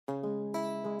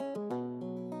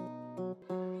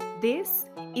This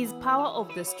is Power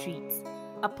of the Streets,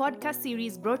 a podcast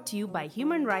series brought to you by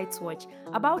Human Rights Watch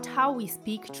about how we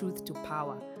speak truth to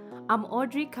power. I'm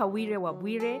Audrey Kawire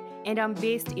Wabwire, and I'm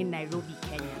based in Nairobi,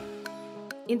 Kenya.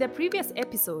 In the previous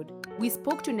episode, we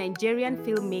spoke to Nigerian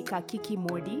filmmaker Kiki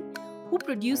Modi, who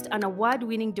produced an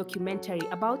award-winning documentary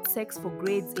about sex for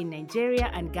grades in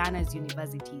Nigeria and Ghana's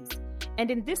universities.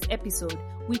 And in this episode,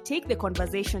 we take the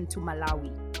conversation to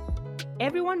Malawi.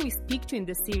 Everyone we speak to in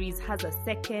the series has a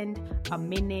second, a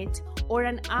minute, or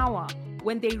an hour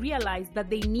when they realize that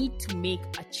they need to make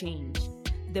a change.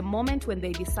 The moment when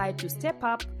they decide to step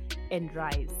up and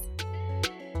rise.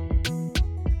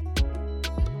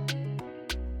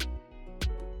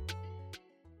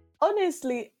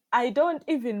 Honestly, I don't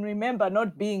even remember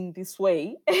not being this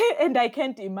way, and I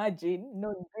can't imagine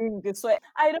not being this way.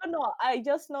 I don't know. I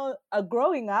just know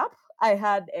growing up, I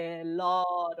had a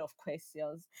lot of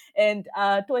questions, and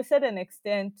to a certain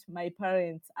extent, my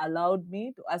parents allowed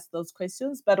me to ask those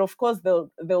questions. But of course, there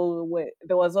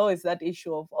was always that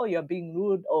issue of, oh, you're being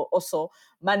rude, or also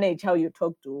manage how you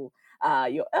talk to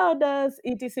your elders,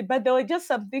 etc. But there were just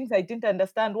some things I didn't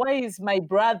understand. Why is my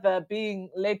brother being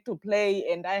led to play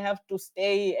and I have to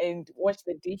stay and wash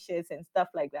the dishes and stuff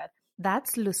like that?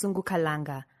 That's Lusungu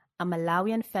Kalanga, a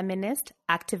Malawian feminist,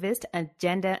 activist, and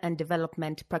gender and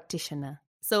development practitioner.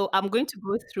 So I'm going to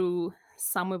go through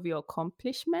some of your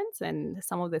accomplishments and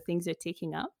some of the things you're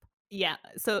taking up. Yeah,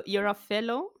 so you're a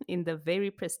fellow in the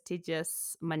very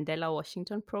prestigious Mandela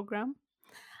Washington program.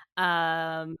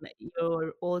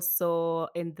 You're also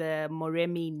in the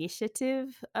Moremi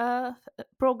Initiative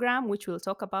program, which we'll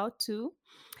talk about too.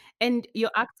 And your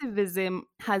activism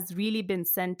has really been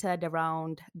centered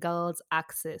around girls'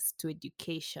 access to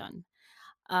education.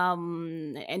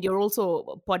 And you're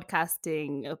also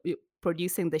podcasting,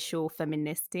 producing the show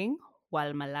Feministing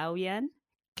while Malawian.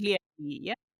 Clearly,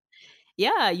 yeah.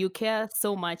 Yeah, you care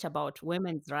so much about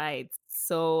women's rights.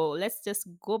 So let's just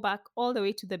go back all the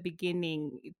way to the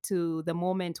beginning, to the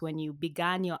moment when you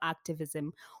began your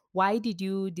activism. Why did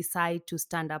you decide to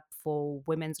stand up for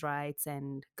women's rights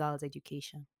and girls'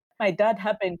 education? My dad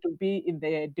happened to be in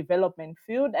the development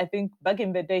field. I think back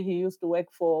in the day, he used to work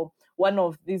for one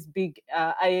of these big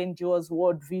INGOs,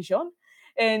 World Vision.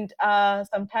 And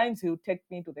sometimes he would take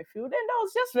me to the field. And I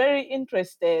was just very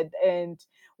interested and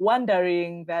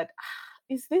wondering that,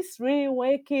 is this really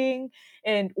working?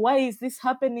 And why is this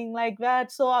happening like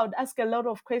that? So I would ask a lot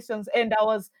of questions. And I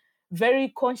was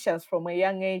very conscious from a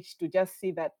young age to just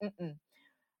see that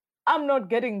I'm not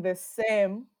getting the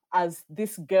same as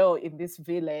this girl in this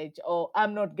village, or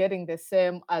I'm not getting the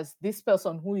same as this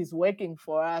person who is working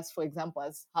for us, for example,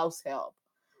 as house help.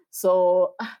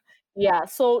 So, yeah,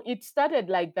 so it started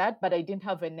like that, but I didn't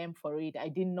have a name for it. I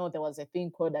didn't know there was a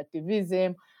thing called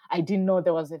activism. I didn't know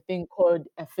there was a thing called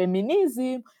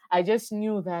feminism. I just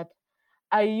knew that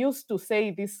I used to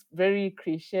say this very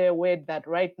cliche word that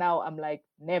right now I'm like,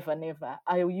 never, never.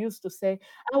 I used to say,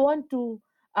 I want to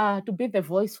be the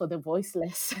voice for the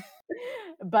voiceless.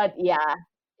 But yeah,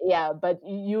 yeah, but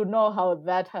you know how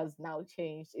that has now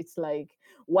changed. It's like,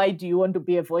 why do you want to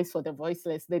be a voice for the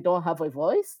voiceless? They don't have a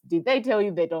voice. Did they tell you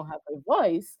they don't have a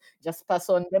voice? Just pass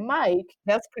on the mic,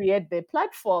 just create the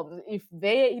platform. If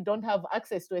they don't have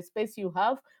access to a space you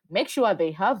have, make sure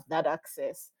they have that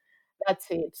access. That's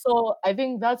it. So I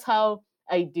think that's how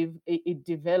it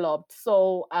developed.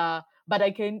 So but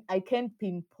I can't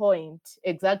pinpoint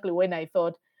exactly when I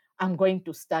thought I'm going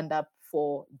to stand up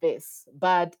for this.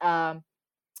 But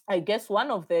I guess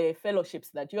one of the fellowships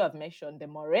that you have mentioned, the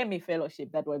Moremi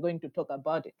Fellowship that we're going to talk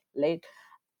about it late,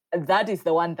 that is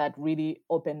the one that really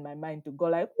opened my mind to go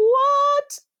like,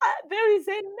 what? There is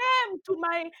a name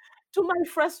to my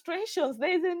frustrations.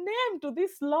 There is a name to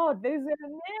this Lord. There is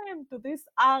a name to this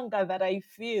anger that I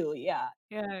feel. Yeah.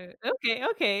 Yeah. Okay.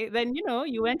 Okay. Then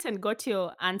you went and got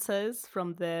your answers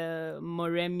from the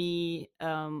Moremi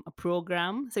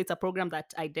program. So it's a program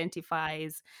that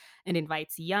identifies and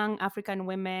invites young African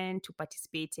women to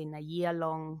participate in a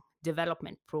year-long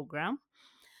development program.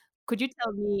 Could you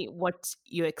tell me what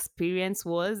your experience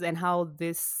was and how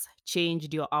this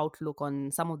changed your outlook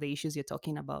on some of the issues you're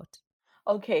talking about?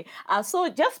 Okay. So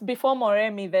just before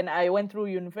Moremi, then I went through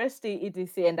university,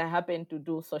 etc., and I happened to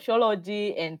do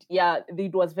sociology. And yeah,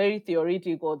 it was very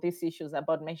theoretical, these issues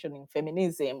about mentioning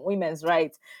feminism, women's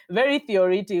rights, very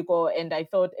theoretical. And I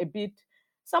thought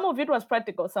some of it was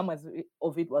practical,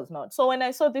 of it was not. So when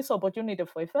I saw this opportunity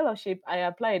for a fellowship, I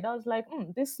applied. I was like,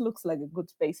 this looks like a good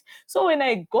space. So when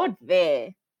I got there,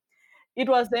 it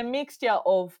was a mixture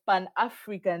of Pan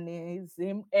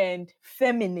Africanism and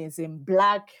feminism,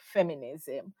 Black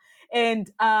feminism. And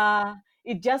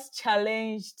it just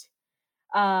challenged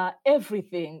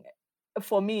everything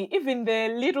for me, even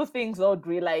the little things,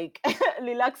 Audrey, like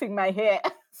relaxing my hair.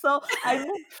 So I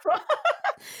moved from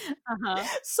Uh-huh.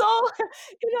 so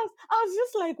I was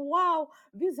just like, wow,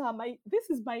 this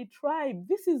is my tribe.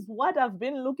 This is what I've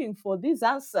been looking for, these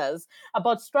answers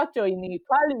about structural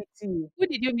inequality. Who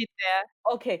did you meet there?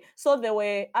 Okay, so there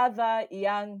were other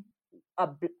young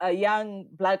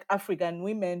Black African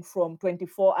women from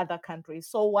 24 other countries.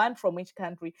 So one from each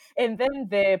country, and then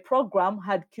the program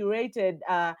had curated,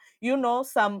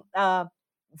 some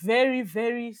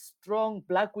very strong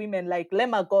Black women like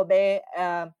Lema Gobe,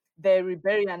 the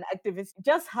Liberian activist.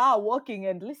 Just her walking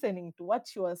and listening to what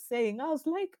she was saying, I was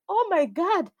like, oh my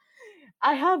God,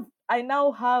 I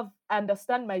now have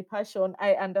understand my passion.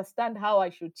 I understand how I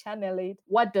should channel it.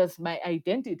 What does my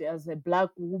identity as a Black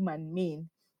woman mean?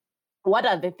 What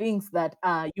are the things that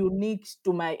are unique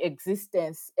to my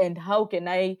existence, and how can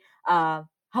I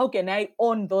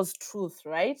own those truths,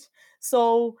 right?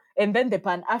 So, and then the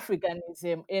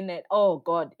Pan-Africanism in it, oh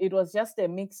God, it was just a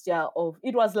mixture of,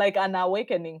 it was like an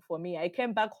awakening for me. I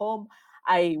came back home,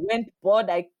 I went bored,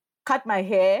 I cut my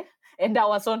hair, and I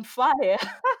was on fire.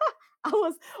 I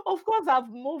was, of course,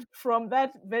 I've moved from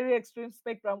that very extreme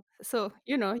spectrum. So,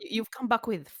 you've come back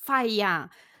with fire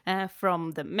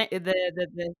from the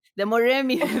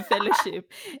Moremi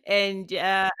Fellowship, and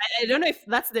I don't know if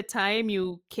that's the time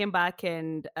you came back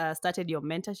and started your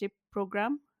mentorship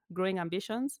program, Growing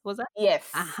Ambitions. Was that? Yes.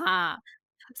 Aha.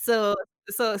 So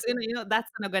that's an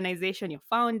organization you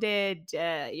founded,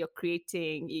 you're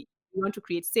creating you want to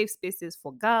create safe spaces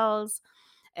for girls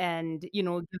and, give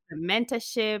them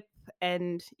mentorship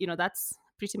and, that's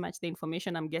pretty much the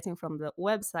information I'm getting from the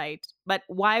website. But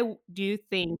do you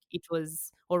think it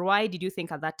was or why did you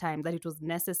think at that time that it was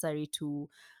necessary to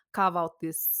carve out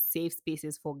these safe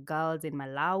spaces for girls in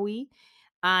Malawi?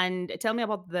 And tell me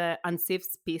about the unsafe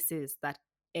spaces that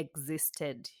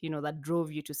existed, that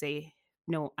drove you to say,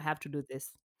 "No, I have to do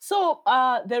this." So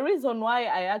the reason why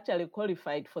I actually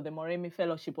qualified for the Moremi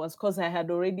Fellowship was because I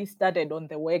had already started on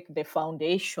the work, the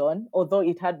foundation, although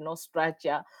it had no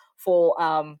structure for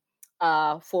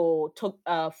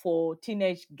for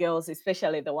teenage girls,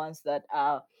 especially the ones that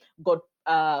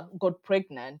got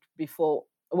pregnant before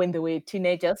when they were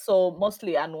teenagers. So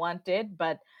mostly unwanted,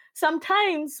 but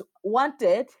sometimes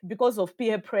wanted because of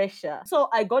peer pressure. So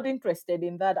I got interested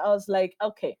in that. I was like,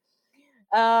 okay,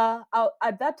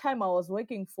 at that time I was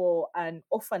working for an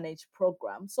orphanage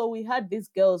program, so we had these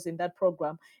girls in that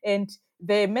program, and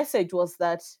the message was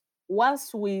that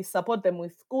once we support them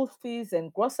with school fees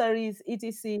and groceries,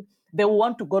 etc., they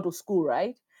want to go to school,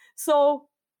 right? So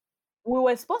we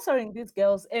were sponsoring these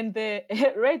girls, and the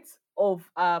rates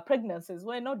of pregnancies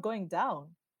were not going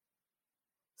down.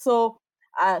 So,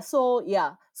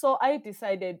 yeah. So I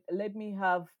decided, let me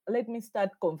start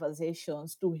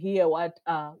conversations to hear what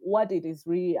it is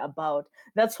really about.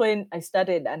 That's when I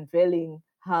started unveiling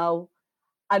how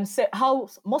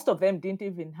most of them didn't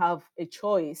even have a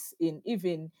choice in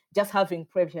even just having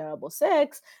pleasurable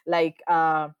sex, like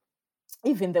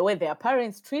even the way their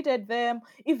parents treated them,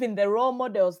 even the role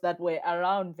models that were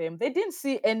around them. They didn't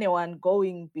see anyone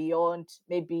going beyond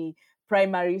maybe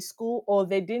primary school, or uh,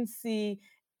 they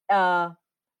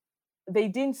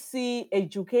didn't see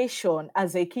education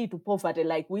as a key to poverty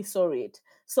like we saw it.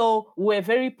 So we're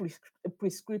very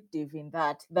prescriptive in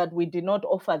that we did not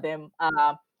offer them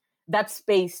that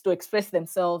space to express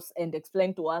themselves and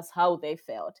explain to us how they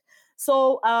felt.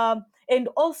 So and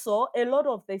also a lot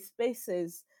of the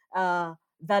spaces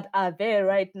that are there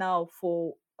right now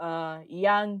for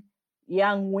young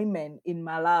women in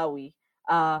Malawi,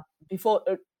 before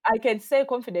I can say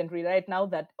confidently right now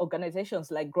that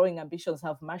organizations like Growing Ambitions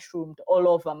have mushroomed all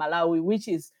over Malawi,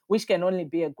 which can only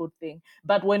be a good thing.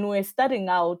 But when we were starting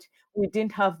out, we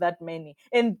didn't have that many.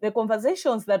 And the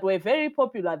conversations that were very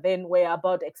popular then were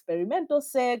about experimental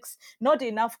sex, not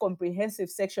enough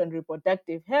comprehensive sexual and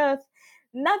reproductive health,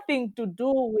 nothing to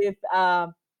do with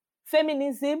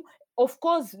feminism. Of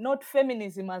course, not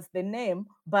feminism as the name,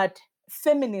 but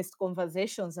feminist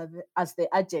conversations as the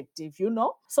adjective, you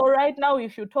know. So right now,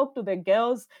 if you talk to the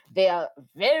girls, they are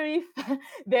very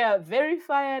they are very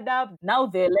fired up. Now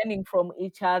they're learning from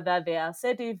each other. They are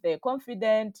assertive, they're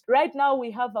confident. Right now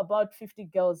we have about 50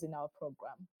 girls in our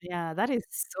program. Yeah, that is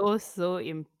so, so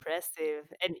impressive.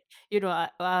 And,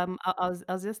 I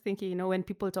was just thinking, when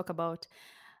people talk about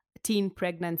teen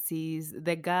pregnancies,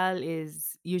 the girl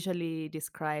is usually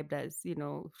described as,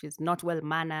 she's not well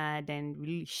mannered and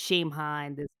really shame her,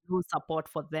 and there's no support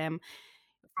for them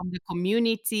from the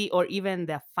community or even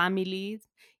their families.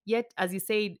 Yet, as you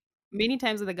said, many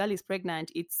times when the girl is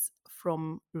pregnant, it's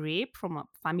from rape from a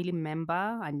family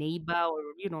member, a neighbor,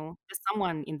 or just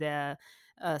someone in their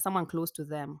someone close to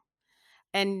them.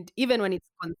 And even when it's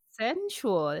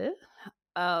consensual,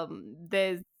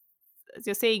 there's, as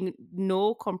you're saying,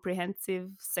 no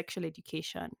comprehensive sexual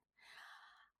education.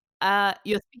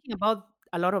 You're speaking about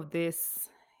a lot of this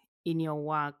in your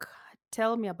work.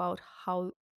 Tell me about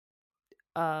how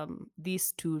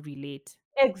these two relate.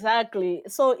 Exactly.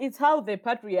 So it's how the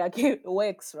patriarchy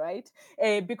works, right?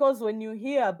 Because when you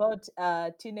hear about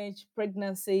teenage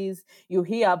pregnancies, you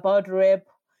hear about rape,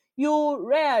 you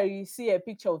rarely see a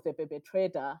picture of the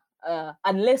perpetrator.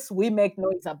 Unless we make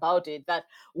noise about it, that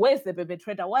where's the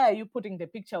perpetrator? Why are you putting the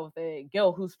picture of the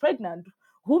girl who's pregnant?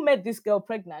 Who made this girl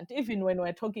pregnant? Even when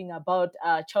we're talking about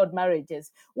child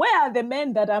marriages, where are the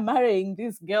men that are marrying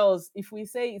these girls? If we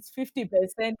say it's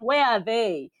 50%, where are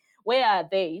they? Where are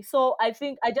they? So I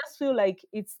think I just feel like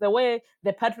it's the way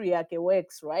the patriarchy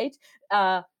works, right?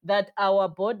 That our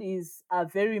bodies are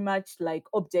very much like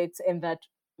objects and that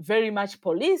very much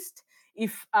policed.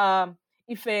 If um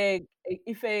if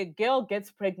a girl gets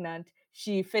pregnant,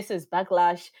 she faces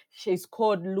backlash, she's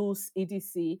called loose,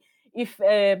 etc. If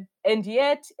and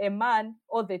yet a man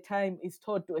all the time is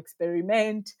told to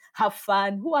experiment, have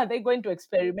fun. Who are they going to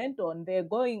experiment on? They're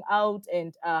going out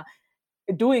and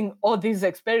doing all these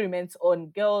experiments on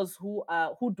girls who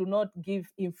do not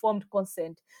give informed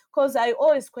consent, because I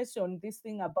always question this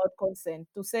thing about consent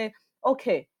to say,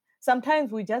 okay,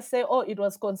 sometimes we just say, oh, it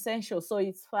was consensual, so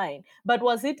it's fine, but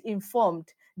was it informed?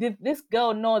 Did this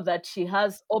girl know that she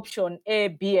has option A,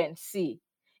 B, and C?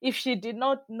 If she did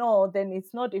not know, then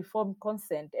it's not informed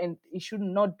consent and it should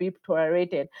not be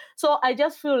tolerated. So I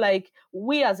just feel like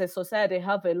we as a society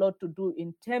have a lot to do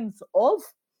in terms of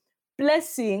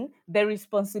placing the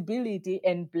responsibility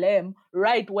and blame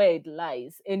right where it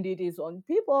lies. And it is on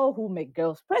people who make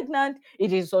girls pregnant,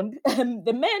 it is on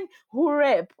the men who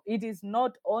rape, it is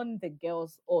not on the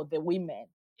girls or the women.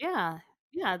 Yeah,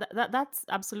 yeah, that's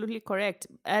absolutely correct.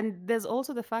 And there's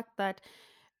also the fact that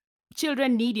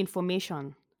children need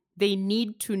information. They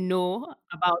need to know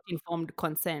about informed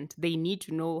consent. They need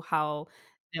to know how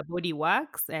their body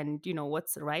works and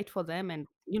what's right for them and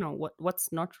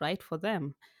what's not right for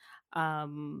them.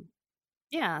 Um,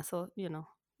 yeah, so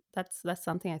that's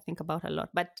something I think about a lot.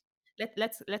 But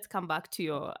let's come back to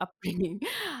your upbringing.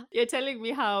 You're telling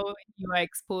me how you were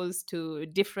exposed to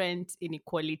different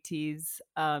inequalities.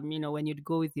 When you'd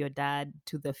go with your dad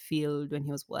to the field when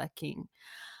he was working.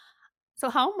 So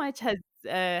how much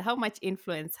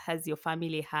influence has your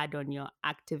family had on your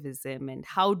activism, and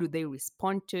how do they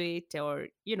respond to it, or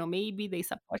maybe they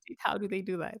support it? How do they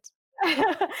do that?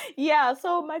 Yeah,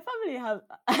 so my family has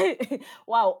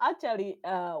wow, actually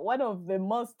one of the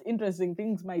most interesting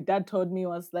things my dad told me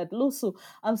was that, Lusu,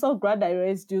 I'm so glad I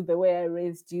raised you the way I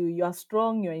raised you. You are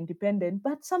strong, you're independent,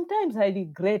 but sometimes I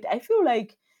regret. I feel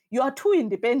like you are too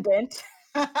independent.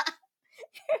 And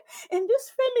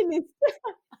this feminist,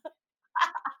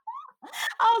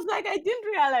 I was like, I didn't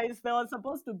realize there was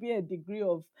supposed to be a degree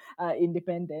of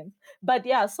independence. But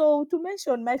yeah, so to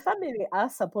mention, my family are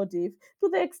supportive to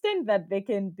the extent that they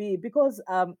can be, because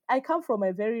I come from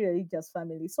a very religious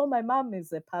family. So my mom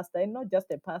is a pastor, and not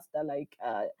just a pastor, like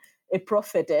a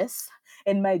prophetess.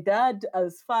 And my dad,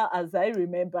 as far as I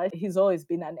remember, he's always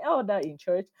been an elder in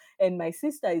church. And my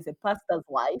sister is a pastor's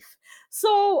wife.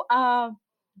 So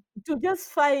to just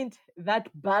find that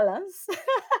balance.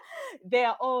 They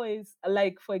are always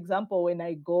like, for example, when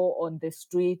I go on the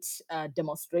street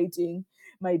demonstrating,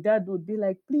 my dad would be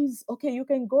like, please, okay, you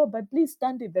can go, but please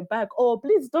stand in the back. Oh,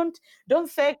 please don't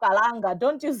say kalanga,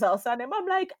 don't use our surname. I'm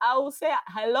like, I will say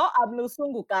hello, I'm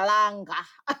Lusungu Kalanga.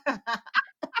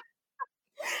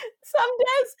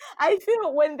 Sometimes I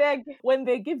feel when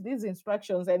they give these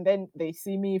instructions and then they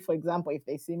see me, for example, if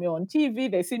they see me on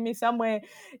TV, they see me somewhere,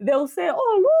 they'll say,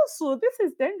 "Oh, Lusu, this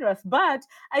is dangerous." But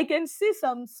I can see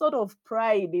some sort of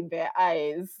pride in their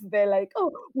eyes. They're like,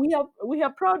 "Oh, we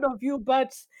are proud of you,"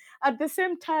 but at the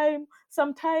same time,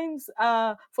 sometimes,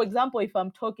 for example, if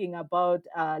I'm talking about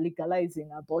legalizing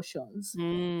abortions,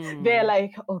 they're Mm.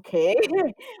 like, okay,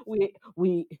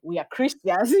 we are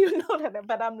Christians, you know that.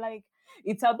 But I'm like,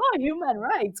 it's about human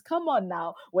rights. Come on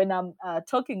now. When I'm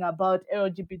talking about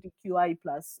LGBTQI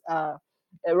plus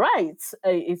rights,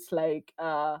 it's like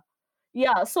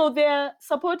yeah. So they're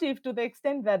supportive to the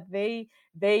extent that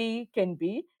they can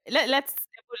be. Let's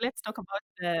talk about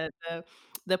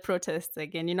the protests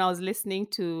again. I was listening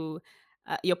to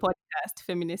your podcast,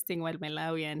 Feministing While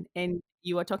Malawian, and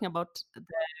you were talking about the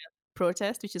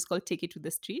protest, which is called Take It to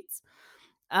the Streets.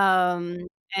 Um,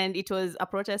 and it was a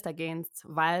protest against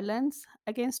violence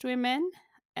against women.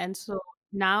 And so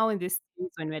now in this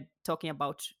series when we're talking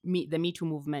about the Me Too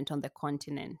movement on the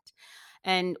continent.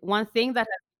 And one thing that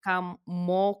has become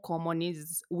more common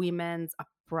is women's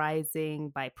uprising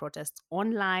by protests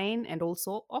online and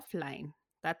also offline.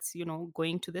 That's,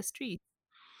 going to the street.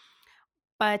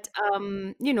 But,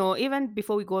 even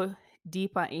before we go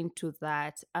deeper into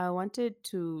that, I wanted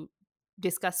to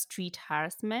discuss street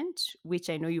harassment, which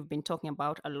I know you've been talking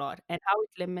about a lot, and how it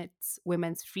limits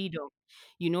women's freedom.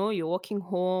 You're walking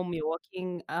home, you're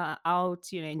walking out,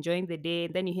 enjoying the day,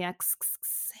 and then you hear, "Kss, kss,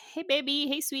 kss, hey, baby,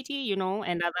 hey, sweetie," and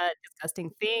other disgusting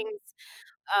things,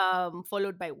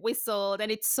 followed by whistle.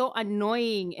 Then it's so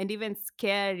annoying and even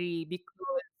scary because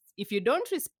if you don't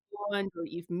respond, or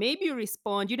if maybe you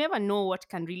respond, you never know what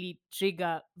can really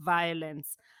trigger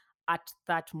violence at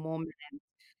that moment.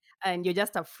 And you're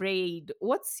just afraid.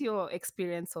 What's your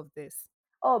experience of this?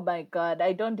 Oh my God,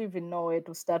 I don't even know where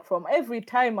to start from. Every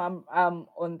time I'm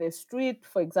on the street,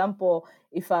 for example,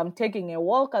 if I'm taking a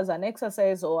walk as an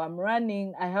exercise or I'm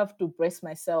running, I have to brace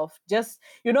myself. Just,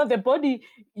 the body,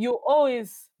 you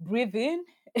always breathe in,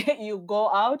 you go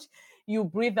out, you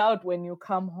breathe out when you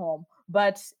come home.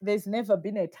 But there's never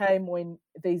been a time when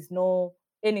there's no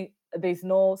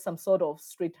some sort of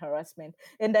street harassment.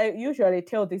 And I usually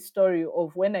tell this story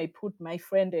of when I put my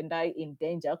friend and I in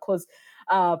danger because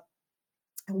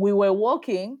we were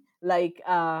walking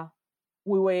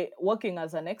we were walking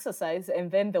as an exercise,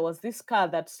 and then there was this car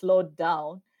that slowed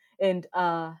down, and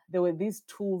there were these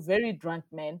two very drunk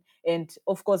men, and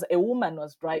of course a woman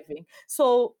was driving.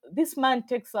 So this man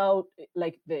takes out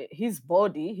like his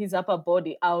upper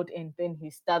body out, and then he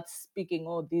starts speaking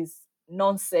all this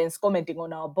nonsense, commenting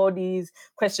on our bodies,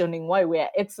 questioning why we are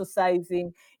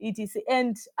exercising, etc.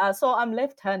 And so I'm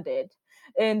left-handed,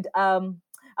 and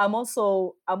I'm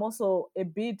also a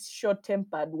bit short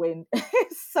tempered when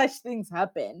such things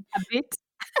happen. A bit.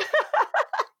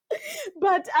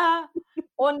 But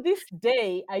on this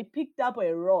day, I picked up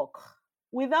a rock.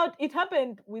 Without it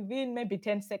happened within maybe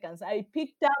 10 seconds. I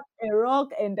picked up a rock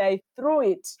and I threw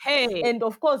it. Hey, And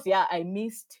of course, yeah, I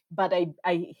missed, but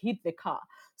I hit the car.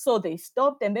 So they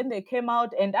stopped and then they came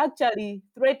out and actually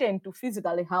threatened to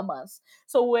physically harm us.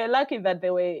 So we're lucky that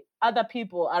there were other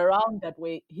people around that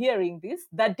were hearing this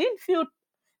that didn't feel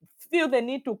the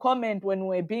need to comment when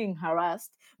we're being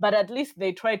harassed, but at least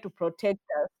they tried to protect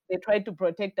us. They tried to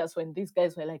protect us when these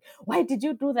guys were like, "Why did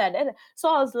you do that?" And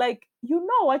so I was like, "You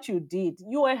know what you did?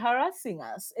 You were harassing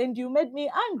us and you made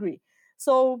me angry."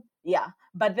 So, yeah.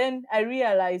 But then I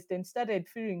realized and started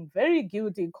feeling very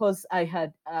guilty because I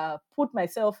had put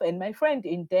myself and my friend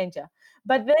in danger.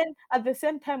 But then at the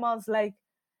same time, I was like,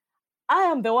 I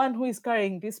am the one who is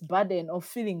carrying this burden of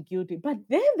feeling guilty. But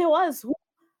then there was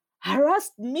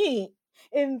harassed me,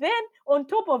 and then on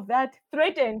top of that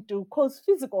threatened to cause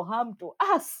physical harm to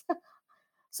us.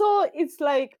 So it's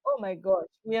like, oh my gosh,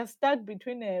 we are stuck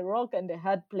between a rock and a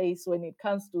hard place when it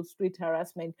comes to street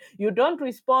harassment. You don't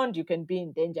respond, you can be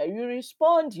in danger. You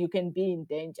respond, you can be in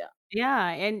danger. yeah,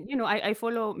 and I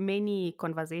follow many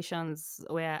conversations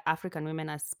where African women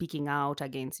are speaking out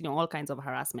against all kinds of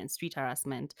harassment, street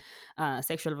harassment,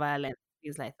 sexual violence,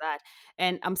 things like that.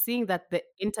 And I'm seeing that the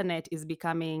internet is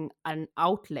becoming an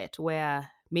outlet where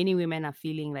many women are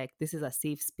feeling like this is a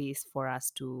safe space for us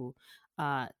to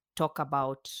uh, talk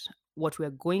about what we're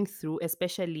going through,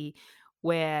 especially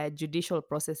where judicial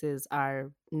processes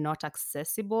are not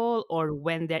accessible or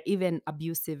when they're even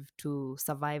abusive to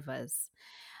survivors.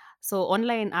 So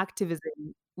online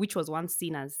activism, which was once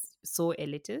seen as so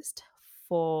elitist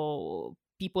for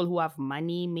people who have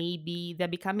money, maybe they're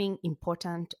becoming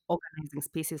important organizing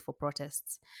spaces for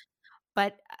protests.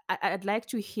 But I'd like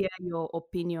to hear your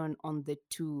opinion on the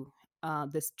two.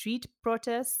 The street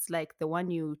protests, like the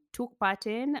one you took part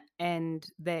in, and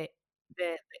the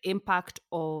impact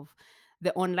of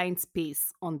the online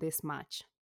space on this match.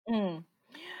 Mm.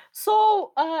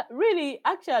 So, really,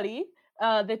 actually,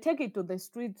 they take it to the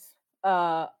streets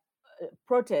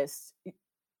protests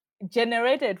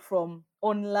generated from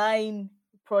online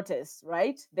protests,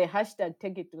 right? The hashtag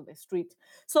take it to the street.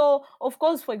 So, of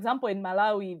course, for example, in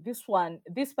Malawi,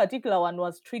 this particular one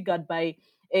was triggered by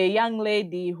a young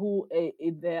lady who,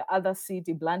 in the other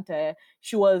city, Blantyre,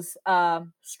 she was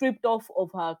stripped off of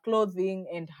her clothing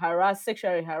and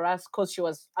sexually harassed because she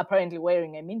was apparently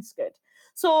wearing a miniskirt.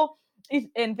 So,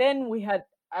 and then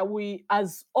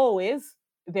as always,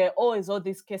 there are always all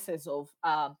these cases of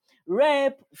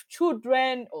rape of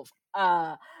children, of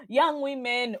young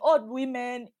women, old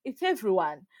women, it's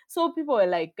everyone. So people were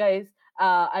like, guys,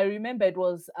 I remember it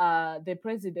was the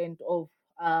president of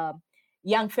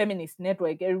Young Feminist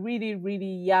Network, a really, really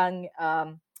young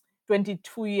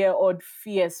 22-year-old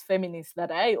fierce feminist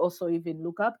that I also even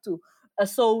look up to.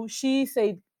 So she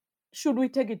said, should we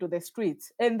take it to the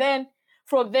streets? And then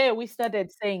from there, we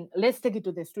started saying, let's take it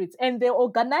to the streets. And the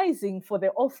organizing for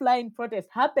the offline protest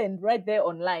happened right there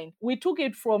online. We took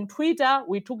it from Twitter,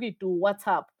 we took it to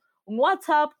WhatsApp. On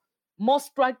WhatsApp, more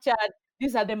structured.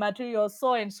 These are the materials.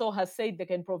 So and so has said they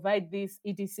can provide this,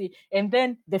 etc. And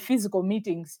then the physical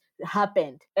meetings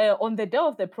happened on the day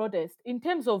of the protest. In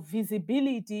terms of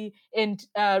visibility and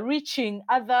reaching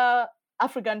other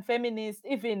African feminists,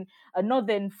 even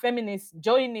northern feminists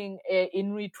joining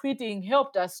in retweeting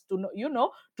helped us to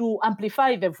to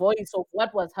amplify the voice of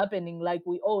what was happening, like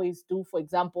we always do. For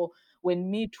example,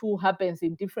 when Me Too happens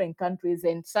in different countries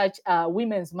and such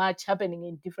women's march happening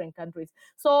in different countries.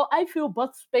 So I feel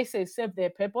both spaces serve their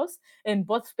purpose and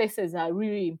both spaces are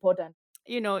really important.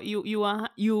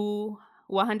 You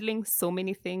were handling so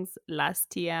many things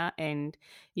last year, and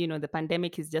the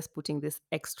pandemic is just putting this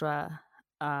extra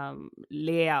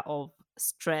layer of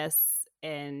stress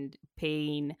and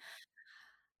pain.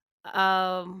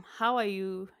 How are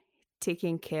you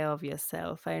taking care of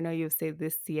yourself? I know you said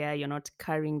this year you're not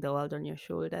carrying the world on your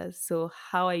shoulders. So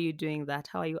how are you doing that?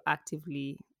 How are you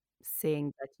actively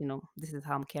saying that, this is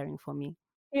how I'm caring for me?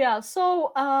 Yeah,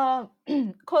 so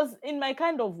because in my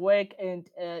kind of work, and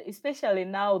especially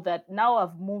now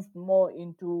I've moved more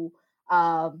into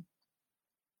um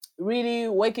really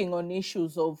working on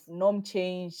issues of norm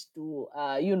change to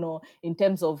in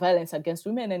terms of violence against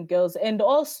women and girls, and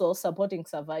also supporting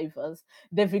survivors.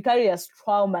 The vicarious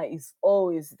trauma is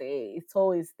always there. It's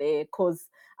always there because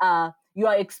you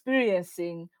are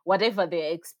experiencing whatever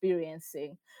they're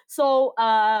experiencing. So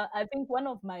I think one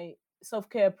of my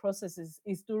self-care processes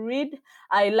is to read.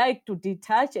 I like to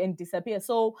detach and disappear.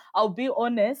 So I'll be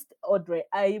honest, Audrey,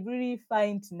 I really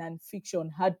find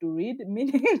nonfiction hard to read,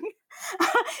 meaning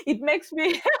it makes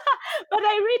me but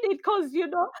I read it because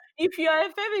if you are a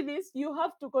feminist, you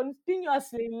have to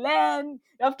continuously learn,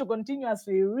 you have to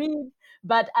continuously read.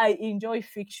 But I enjoy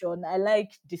fiction. I like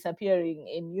disappearing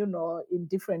in in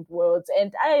different worlds.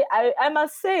 And I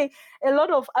must say a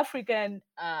lot of African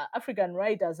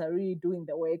writers are really doing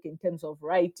the work in terms of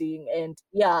writing, and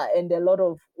yeah, and a lot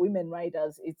of women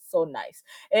writers. It's so nice.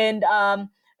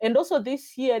 And also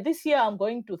this year I'm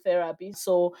going to therapy.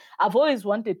 So I've always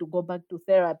wanted to go back to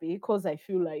therapy because I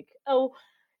feel like, oh,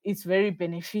 it's very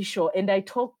beneficial. And I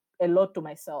talk a lot to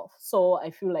myself. So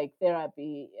I feel like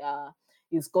therapy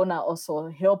is gonna also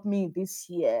help me this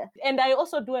year. And I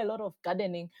also do a lot of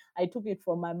gardening. I took it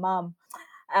from my mom.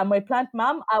 I'm a plant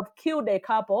mom. I've killed a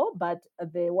couple, but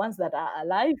the ones that are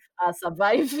alive are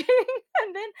surviving.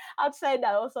 And then outside,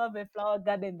 I also have a flower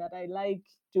garden that I like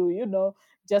to,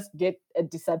 just get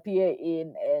disappear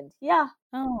in. And yeah.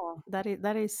 Oh, that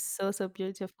is so, so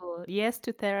beautiful. Yes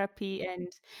to therapy, and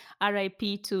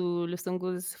RIP to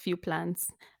Lusungu's few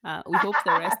plants. We hope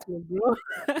the rest will grow.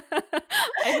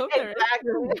 I hope the rest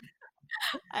will Exactly.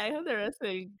 I hope the rest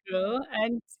will grow.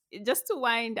 And just to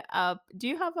wind up, do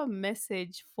you have a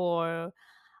message for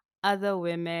other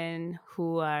women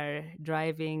who are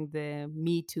driving the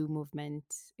Me Too movement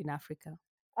in Africa?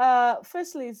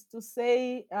 Firstly, is to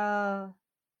say,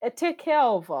 take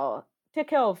care take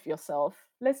care of yourself.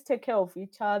 Let's take care of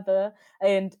each other,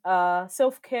 and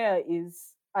self care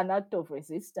is an act of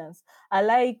resistance. I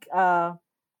like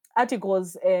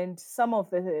articles and some of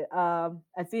the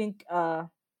I think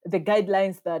the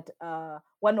guidelines that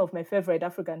one of my favorite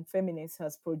African feminists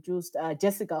has produced,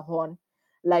 Jessica Horn,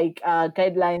 like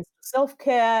guidelines to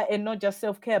self-care, and not just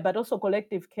self-care but also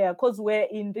collective care, because we're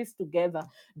in this together.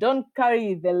 Don't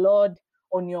carry the load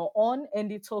on your own,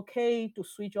 and it's okay to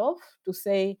switch off, to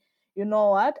say, you know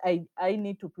what, I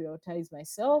need to prioritize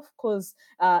myself, because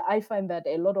I find that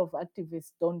a lot of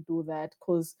activists don't do that,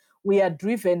 because we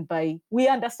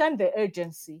understand the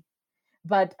urgency,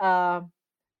 but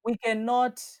we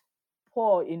cannot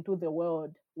pour into the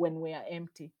world when we are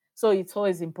empty. So it's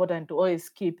always important to always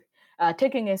keep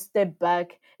taking a step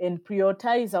back and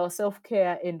prioritize our self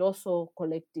care and also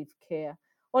collective care.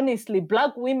 Honestly,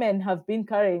 Black women have been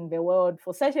carrying the world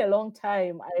for such a long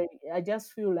time. I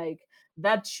just feel like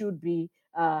that should be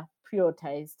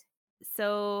prioritized.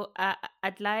 So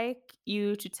I'd like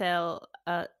you to tell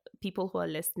people who are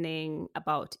listening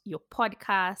about your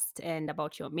podcast and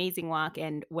about your amazing work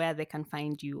and where they can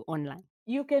find you online.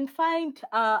 You can find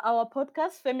our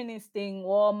podcast, Feministing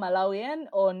War Malawian,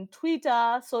 on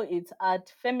Twitter. So it's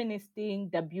at Feministing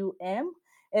WM.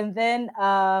 And then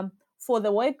for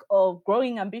the work of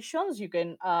Growing Ambitions, you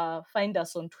can find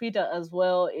us on Twitter as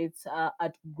well. It's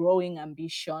at Growing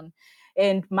Ambition.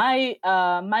 And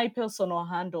my personal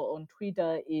handle on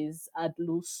Twitter is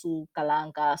 @Lusu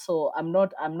Kalanga. So I'm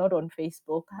not on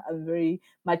Facebook. I'm very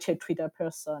much a Twitter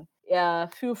person. Yeah,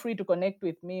 feel free to connect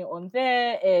with me on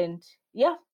there. And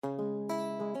yeah.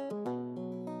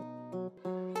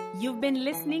 You've been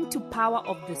listening to Power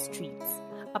of the Streets,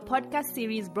 a podcast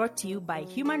series brought to you by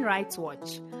Human Rights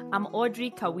Watch. I'm Audrey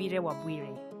Kawire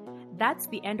Wabwire. That's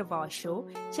the end of our show.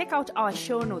 Check out our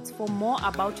show notes for more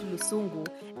about Lusungu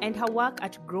and her work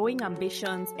at Growing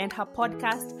Ambitions and her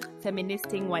podcast,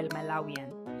 Feministing While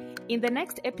Malawian. In the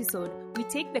next episode, we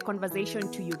take the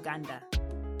conversation to Uganda.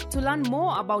 To learn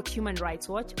more about Human Rights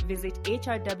Watch, visit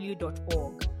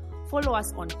hrw.org. Follow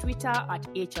us on Twitter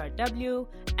 @HRW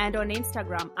and on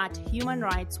Instagram @Human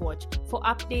Rights Watch for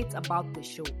updates about the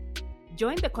show.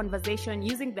 Join the conversation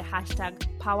using the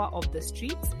hashtag Power of the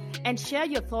Streets and share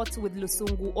your thoughts with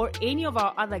Lusungu or any of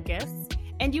our other guests,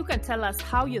 and you can tell us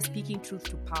how you're speaking truth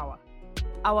to power.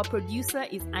 Our producer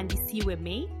is Andy Siwe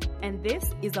May, and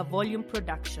this is a Volume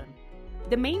production.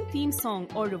 The main theme song,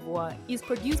 Au revoir, is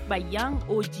produced by Young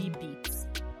OG Beats.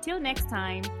 Till next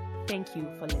time, thank you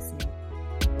for listening.